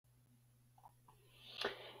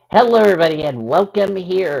Hello, everybody, and welcome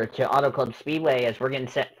here to Auto Club Speedway as we're getting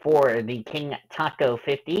set for the King Taco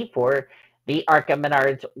 50 for the ARCA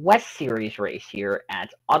Menards West Series race here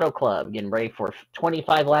at Auto Club. Getting ready for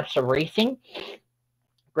 25 laps of racing.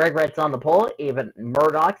 Greg Redd's on the pole, even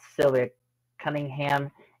Murdoch, Sylvia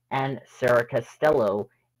Cunningham, and Sarah Costello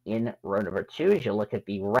in row number 2 as you look at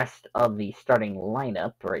the rest of the starting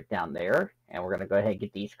lineup right down there. And we're going to go ahead and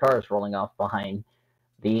get these cars rolling off behind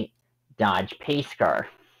the Dodge Pace car.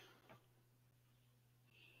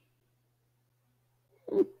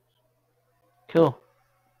 Cool.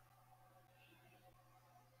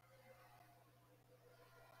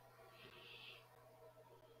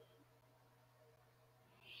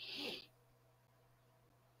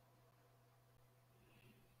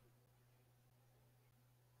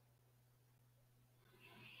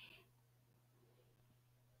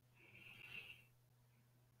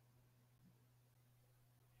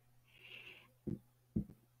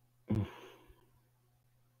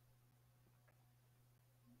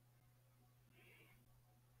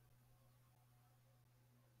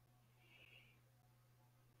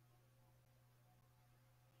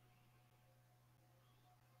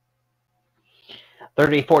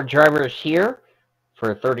 $34 drivers here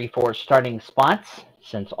for 34 starting spots.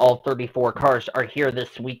 Since all 34 cars are here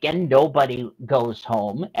this weekend, nobody goes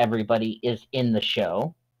home. Everybody is in the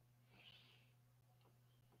show.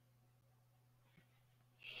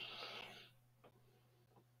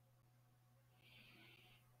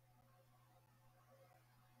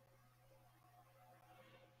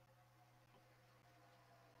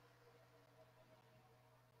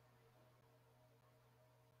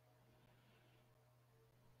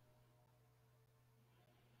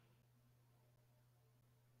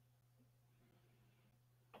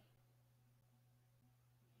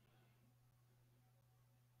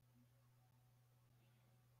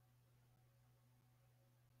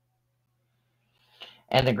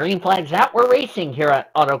 And the green flag's out. We're racing here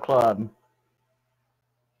at Auto Club.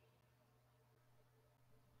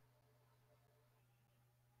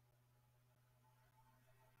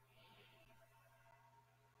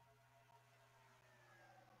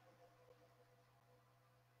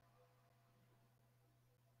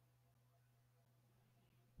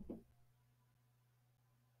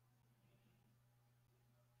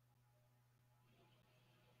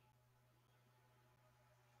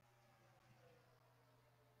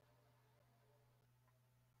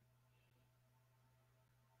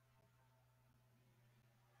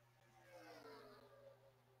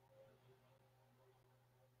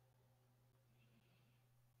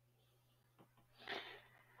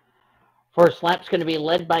 First lap's going to be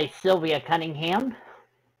led by Sylvia Cunningham.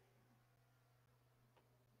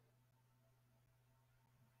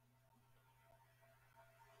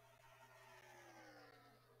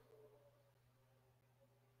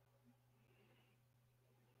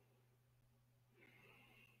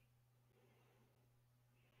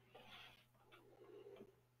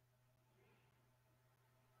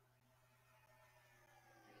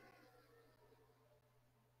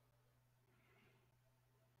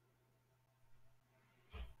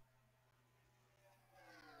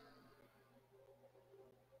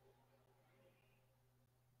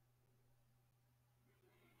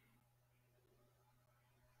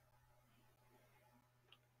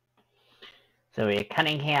 Sylvia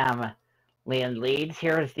Cunningham leads.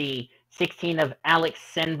 Here's the 16 of Alex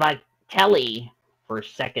Senvitelli for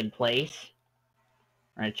second place.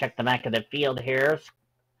 We're going to check the back of the field here.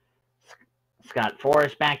 Scott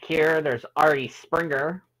Forrest back here. There's Artie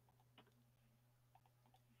Springer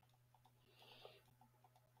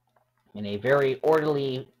in a very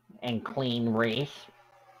orderly and clean race.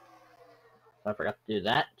 I forgot to do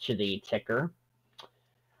that to the ticker.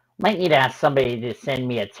 Might need to ask somebody to send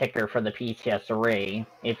me a ticker for the PCS array,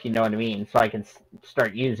 if you know what I mean, so I can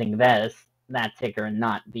start using that ticker and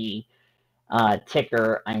not the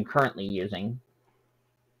ticker I'm currently using.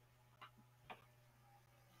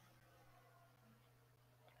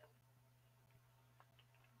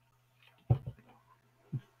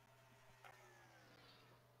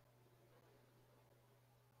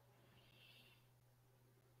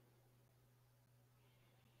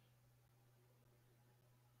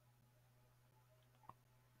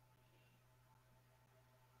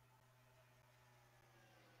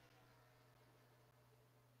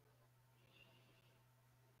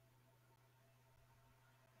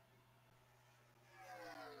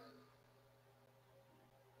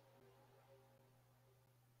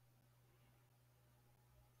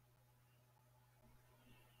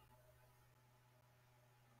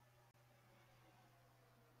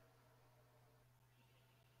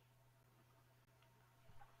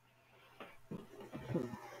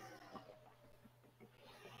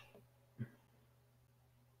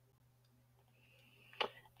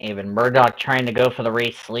 Avon Murdoch trying to go for the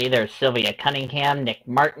race lead. There's Sylvia Cunningham, Nick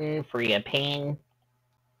Martin, Freya Payne,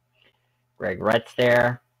 Greg Rutz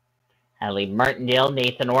there. Hadley Martindale,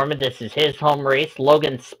 Nathan Ormond. This is his home race.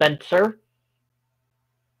 Logan Spencer.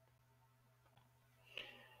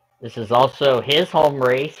 This is also his home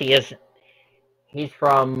race. He's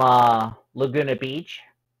from Laguna Beach,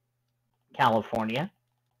 California.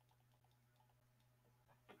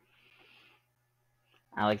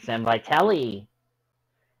 Alexander Vitelli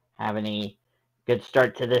having a good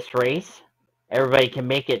start to this race. Everybody can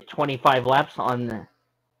make it 25 laps on the...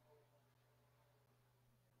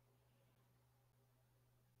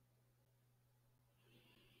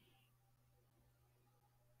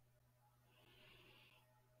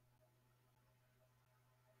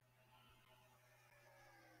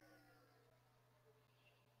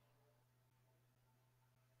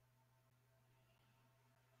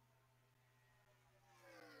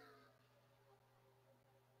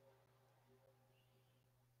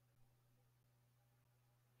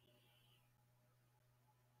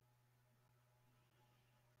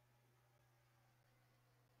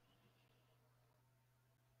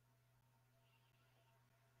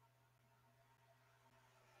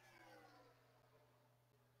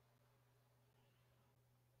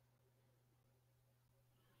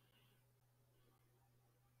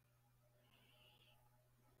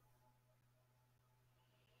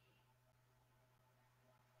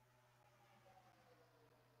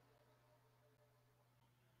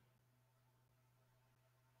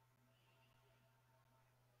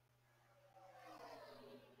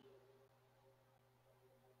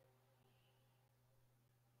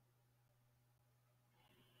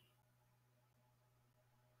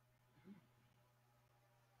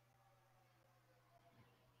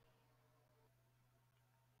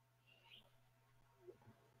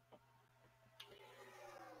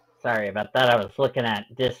 Sorry about that. I was looking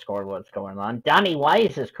at Discord what's going on. Donnie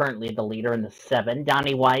Wise is currently the leader in the 7.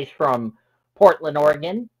 Donnie Wise from Portland,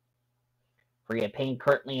 Oregon. Freya Payne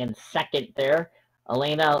currently in second there.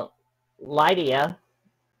 Elena Lydia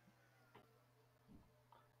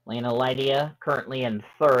currently in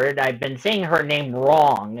third. I've been saying her name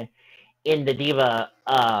wrong in the Diva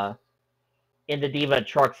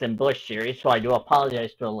Trucks and Bush series, so I do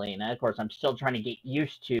apologize to Elena. Of course, I'm still trying to get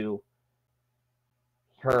used to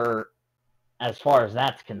her as far as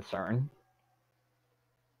that's concerned.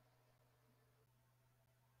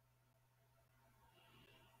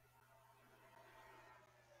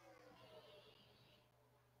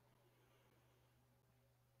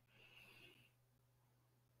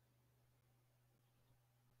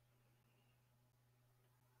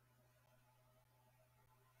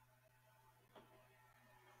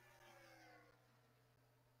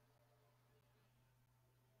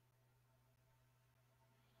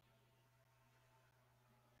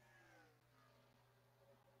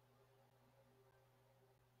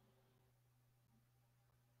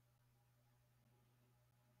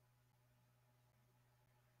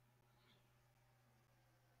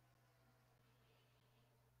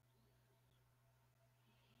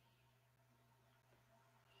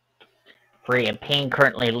 Freya Payne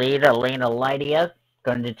currently lead. Elena Lydia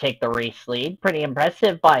going to take the race lead. Pretty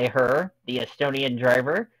impressive by her, the Estonian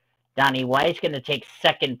driver. Donnie Wise going to take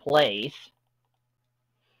second place.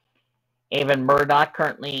 Avon Murdoch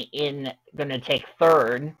currently going to take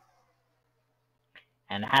third.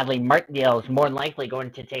 And Hadley Martindale is more than likely going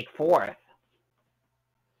to take fourth.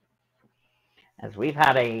 As we've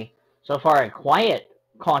had so far a quiet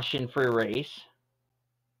caution-free race.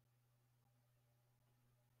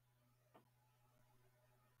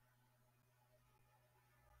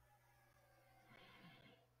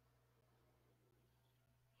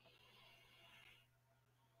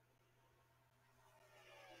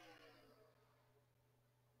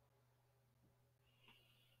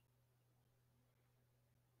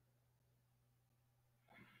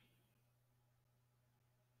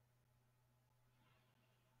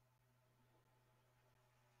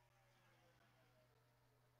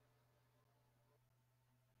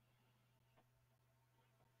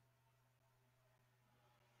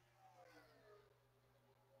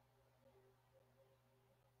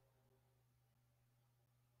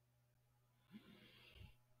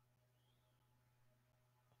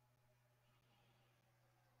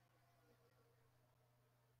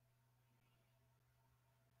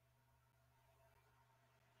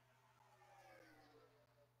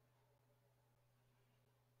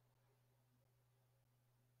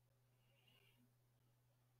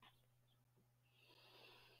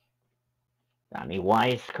 Donnie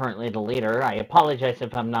Wise currently the leader. I apologize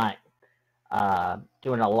if I'm not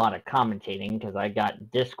doing a lot of commentating because I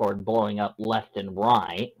got Discord blowing up left and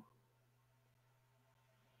right.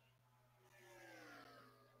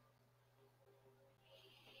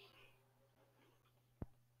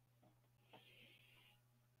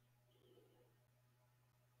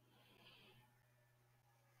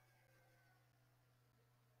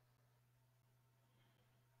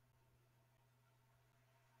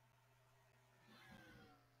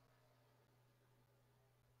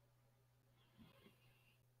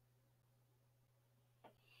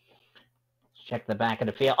 Check the back of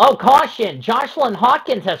the field. Oh, caution! Jocelyn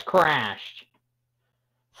Hawkins has crashed.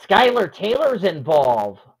 Skylar Taylor's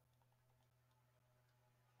involved.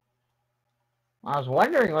 I was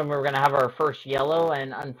wondering when we were going to have our first yellow,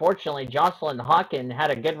 and unfortunately, Jocelyn Hawkins had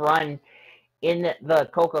a good run in the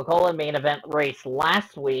Coca-Cola main event race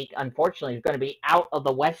last week. Unfortunately, he's going to be out of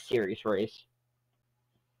the West Series race.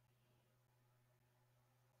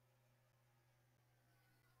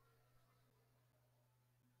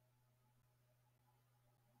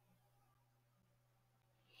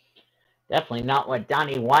 Definitely not what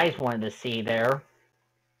Donnie Wise wanted to see there.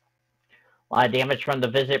 A lot of damage from the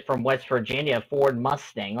visit from West Virginia, Ford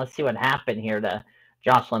Mustang. Let's see what happened here to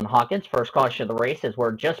Jocelyn Hawkins. First caution of the race as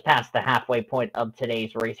we're just past the halfway point of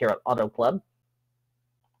today's race here at Auto Club.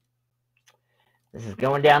 This is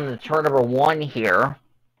going down to turn number 1 here.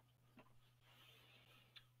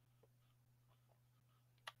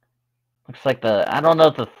 Looks like I don't know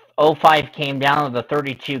if the 05 came down or the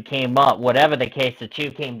 32 came up. Whatever the case, the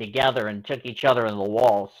two came together and took each other in the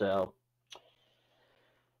wall. So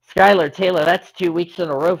Skylar Taylor, that's 2 weeks in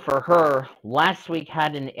a row for her. Last week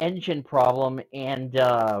had an engine problem and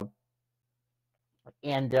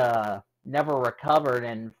never recovered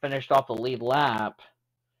and finished off the lead lap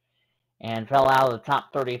and fell out of the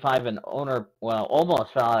top 35 in owner, well,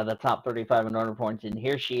 almost fell out of the top 35 in owner points. And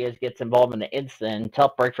here she is, gets involved in the incident.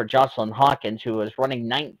 Tough break for Jocelyn Hawkins, who was running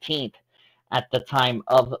 19th at the time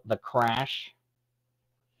of the crash.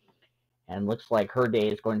 And looks like her day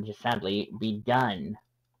is going to sadly be done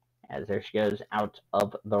as there she goes out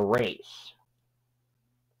of the race.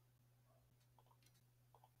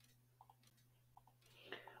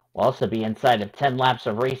 We'll also be inside of 10 laps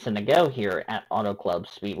of racing to go here at Auto Club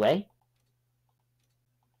Speedway.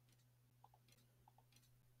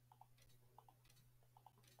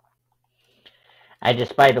 I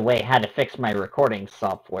just, by the way, had to fix my recording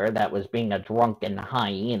software. That was being a drunken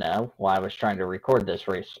hyena while I was trying to record this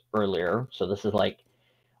race earlier. So this is like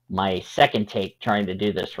my second take trying to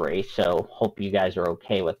do this race. So hope you guys are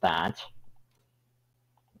okay with that.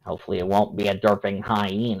 Hopefully it won't be a derping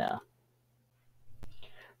hyena.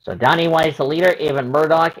 So Donnie Wise, the leader, Evan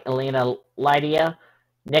Murdoch, Elena Lydia,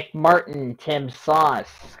 Nick Martin, Tim Sauce,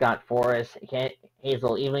 Scott Forrest,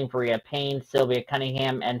 Hazel Evening, Faria Payne, Sylvia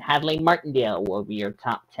Cunningham, and Hadley Martindale will be your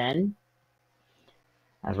top 10.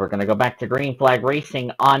 As we're going to go back to Green Flag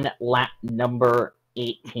Racing on lap number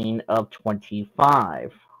 18 of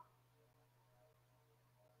 25.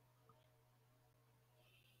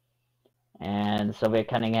 And Sylvia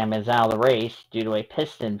Cunningham is out of the race due to a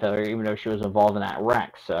piston failure, even though she was involved in that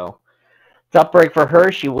wreck. So, tough break for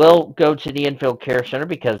her. She will go to the Infield Care Center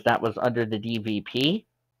because that was under the DVP.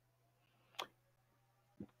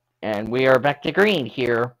 And we are back to green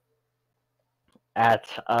here at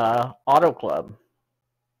Auto Club.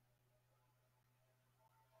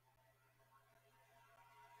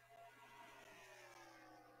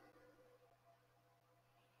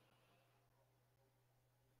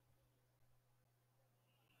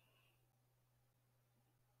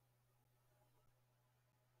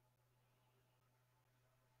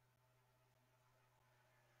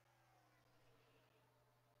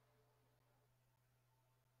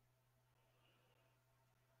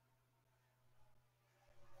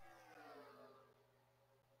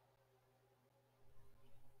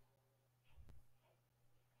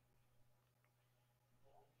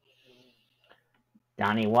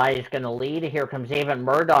 Donnie White is going to lead. Here comes Evan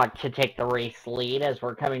Murdoch to take the race lead as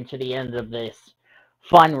we're coming to the end of this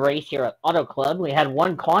fun race here at Auto Club. We had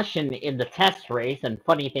one caution in the test race, and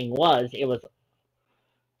funny thing was, it was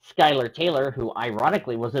Skylar Taylor, who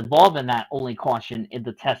ironically was involved in that only caution in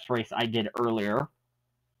the test race I did earlier.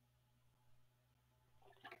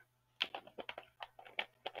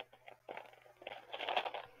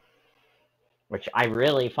 Which I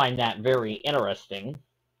really find that very interesting.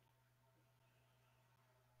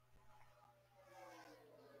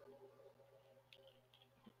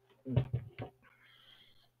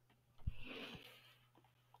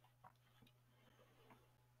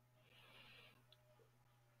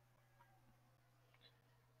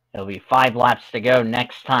 There'll be 5 laps to go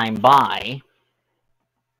next time by.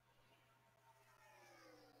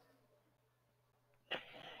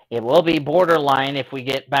 It will be borderline if we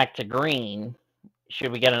get back to green,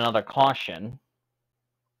 should we get another caution.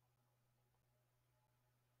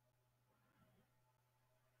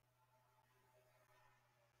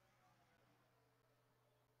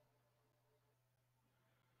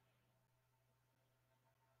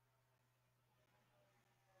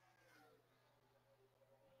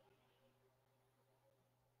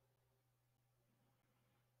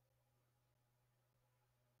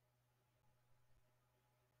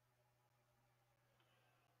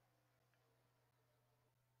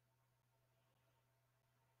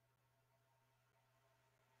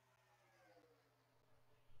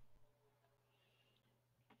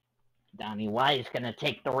 Donnie White is going to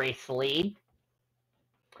take the race lead.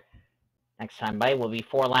 Next time by will be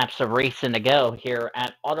 4 laps of racing to go here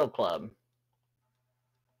at Auto Club.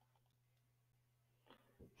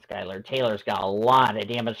 Skylar Taylor's got a lot of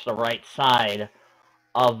damage to the right side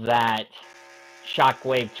of that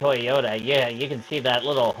Shockwave Toyota. Yeah, you can see that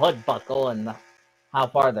little hood buckle and how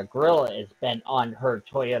far the grill is bent on her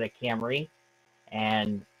Toyota Camry.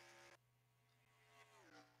 And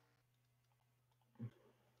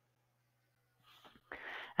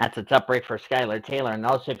that's a tough break for Skylar Taylor. And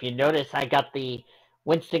also, if you notice, I got the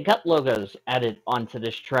Winston Cup logos added onto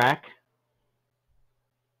this track.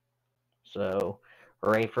 So,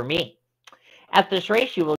 hooray for me. At this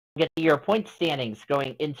race, you will get your point standings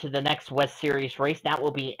going into the next West Series race. That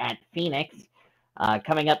will be at Phoenix.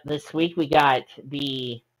 Coming up this week, we got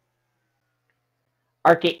the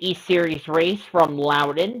ARCA East Series race from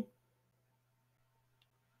Loudon.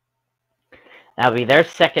 That'll be their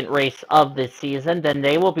second race of the season. Then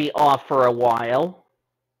they will be off for a while.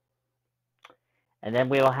 And then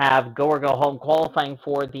we will have go or go home qualifying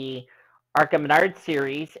for the ARCA Menards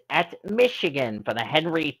Series at Michigan for the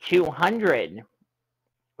Henry 200,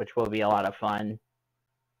 which will be a lot of fun.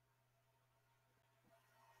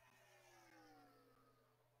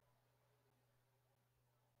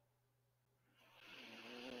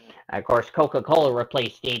 Of course, Coca-Cola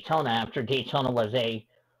replaced Daytona after Daytona was a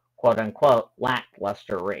quote-unquote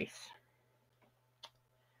lackluster race.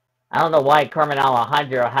 I don't know why Carmen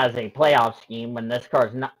Alejandro has a playoff scheme when this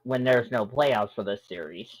car's not, when there's no playoffs for this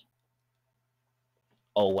series.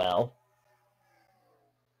 Oh well.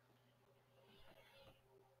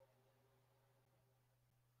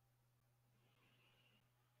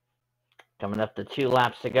 Coming up to 2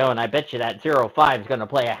 laps to go, and I bet you that 05 is going to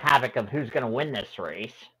play a havoc of who's going to win this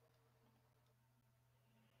race.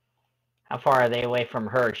 How far are they away from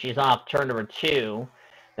her? She's off turn number 2.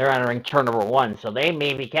 They're entering turn number 1, so they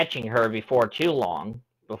may be catching her before too long,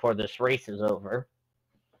 before this race is over.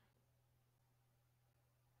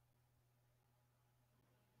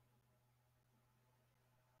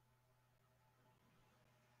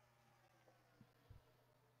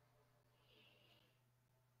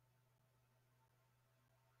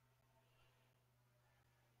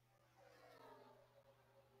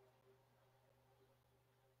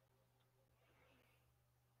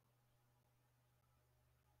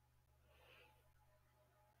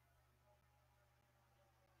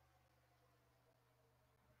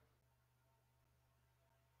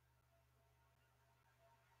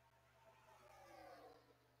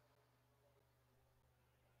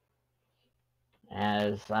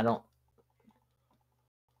 As I don't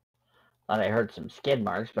thought I heard some skid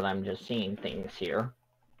marks, but I'm just seeing things here.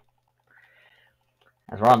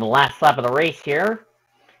 As we're on the last lap of the race here,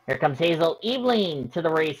 here comes Hazel Eveling to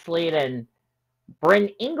the race lead, and Bryn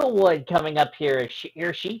Inglewood coming up here.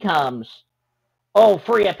 Here she comes. Oh,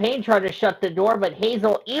 Freya Payne tried to shut the door, but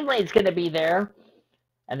Hazel Eveling's going to be there,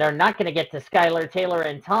 and they're not going to get to Skylar Taylor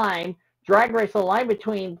in time. Drag race line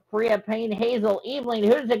between Freya Payne, Hazel Eveling.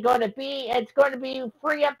 Who's it going to be? It's going to be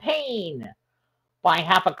Freya Payne by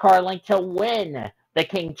half a car length to win the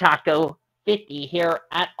King Taco 50 here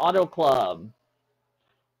at Auto Club.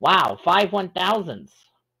 Wow, 5 1,000s.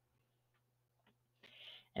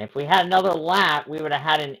 And if we had another lap, we would have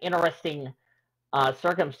had an interesting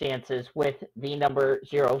circumstances with the number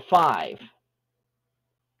 05.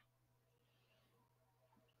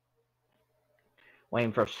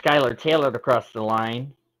 Waiting for Skylar Taylor to cross the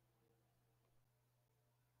line.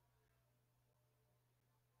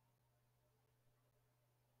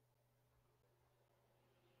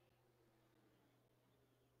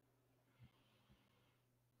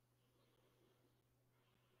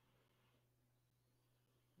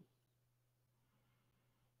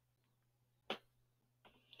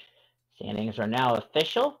 Standings are now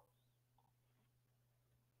official.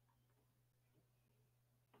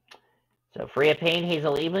 So Freya Payne,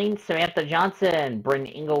 Hazel Eveling, Samantha Johnson, Bryn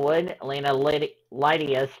Inglewood, Elena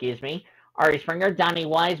Lydia, Ari Springer, Donnie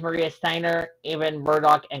Wise, Maria Steiner, Evan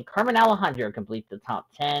Murdoch, and Carmen Alejandro complete the top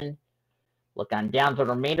 10. Look on down to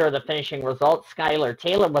the remainder of the finishing results. Skylar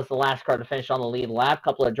Taylor was the last car to finish on the lead lap. A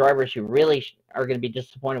couple of drivers who really are going to be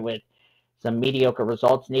disappointed with some mediocre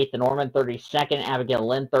results. Nathan Norman, 32nd. Abigail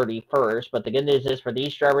Lynn, 31st. But the good news is for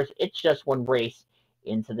these drivers, it's just one race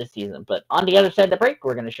into the season. But on the other side of the break,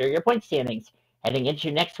 we're going to share your point standings heading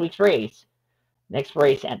into next week's race. Next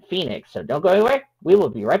race at Phoenix. So don't go anywhere. We will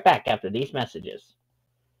be right back after these messages.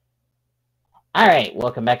 All right,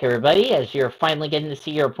 welcome back, everybody, as you're finally getting to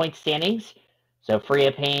see your point standings. So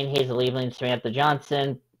Freya Payne, Hazel Evelyn, Samantha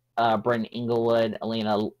Johnson, Bryn Inglewood,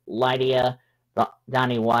 Elena Lydia,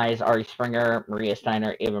 Donnie Wise, Ari Springer, Maria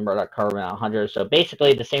Steiner, Evan Murdoch, Carmen Alejandro. So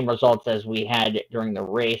basically the same results as we had during the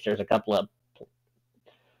race. There's a couple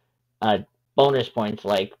of bonus points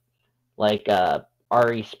like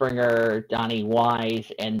Ari Springer, Donnie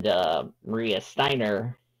Wise, and Maria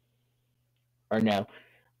Steiner. Or no.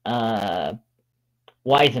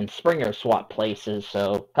 Wise and Springer swap places,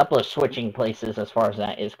 so a couple of switching places as far as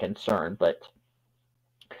that is concerned, but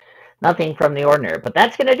nothing from the ordinary. But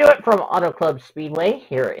that's going to do it from Auto Club Speedway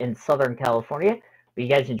here in Southern California. If you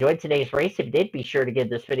guys enjoyed today's race, if you did, be sure to give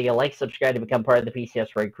this video a like, subscribe to become part of the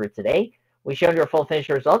PCS Raid Crew today. We showed your full finish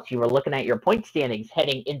results. You were looking at your point standings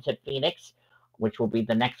heading into Phoenix, which will be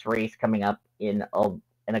the next race coming up in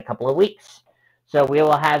a couple of weeks. So we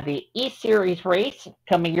will have the E-Series race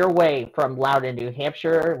coming your way from Loudon, New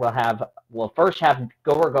Hampshire. We'll first have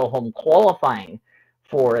Go or Go Home qualifying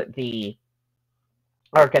for the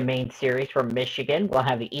ARCA Main Series from Michigan. We'll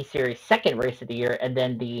have the E-Series second race of the year, and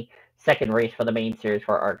then the second race for the Main Series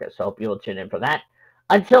for ARCA. So I hope you will tune in for that.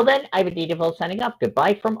 Until then, I'm Aditya signing off.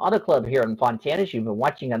 Goodbye from Auto Club here in Fontana. You've been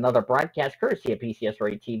watching another broadcast courtesy of PCS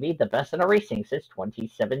Raid TV, the best in racing since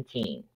 2017.